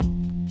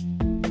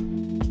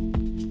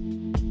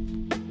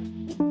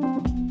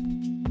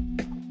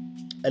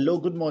Hello,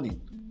 good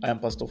morning. I am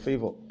Pastor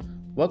Favor.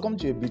 Welcome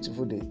to a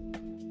beautiful day.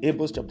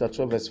 Hebrews chapter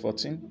 12 verse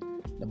 14.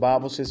 The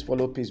Bible says,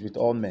 follow peace with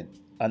all men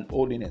and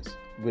holiness,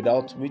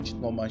 without which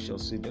no man shall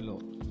see the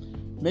Lord.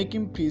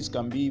 Making peace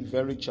can be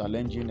very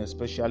challenging,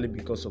 especially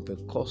because of the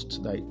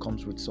cost that it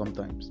comes with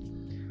sometimes.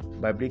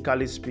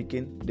 Biblically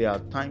speaking, there are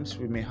times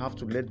we may have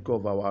to let go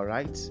of our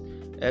rights,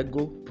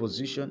 ego,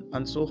 position,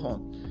 and so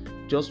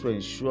on, just to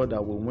ensure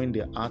that we win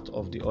the heart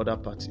of the other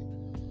party.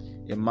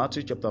 In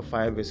Matthew chapter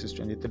 5 verses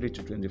 23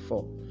 to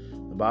 24,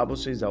 the Bible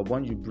says that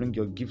when you bring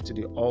your gift to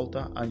the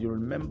altar and you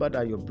remember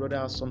that your brother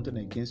has something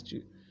against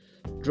you,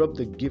 drop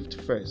the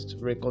gift first,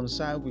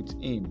 reconcile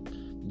with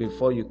him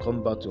before you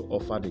come back to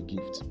offer the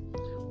gift.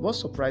 What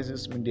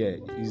surprises me there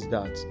is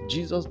that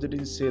Jesus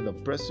didn't say the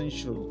person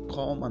should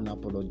come and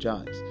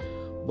apologize,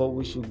 but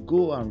we should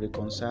go and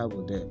reconcile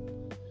with them.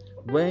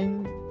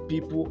 When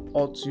people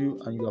hurt you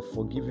and you are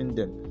forgiving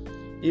them,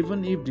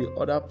 even if the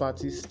other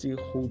party still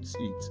holds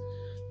it,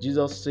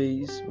 Jesus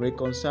says,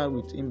 reconcile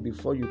with him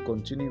before you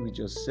continue with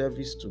your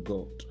service to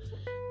God.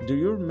 Do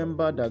you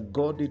remember that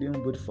God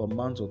didn't wait for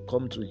man to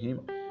come to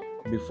him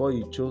before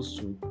he chose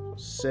to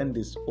send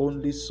his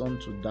only son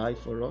to die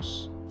for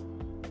us?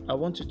 I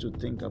want you to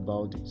think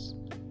about this.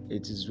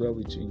 It is well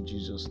with you in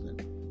Jesus'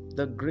 name.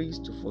 The grace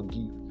to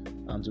forgive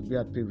and to be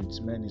at peace with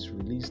men is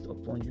released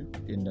upon you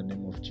in the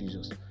name of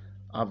Jesus.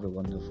 Have a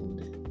wonderful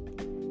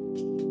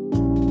day.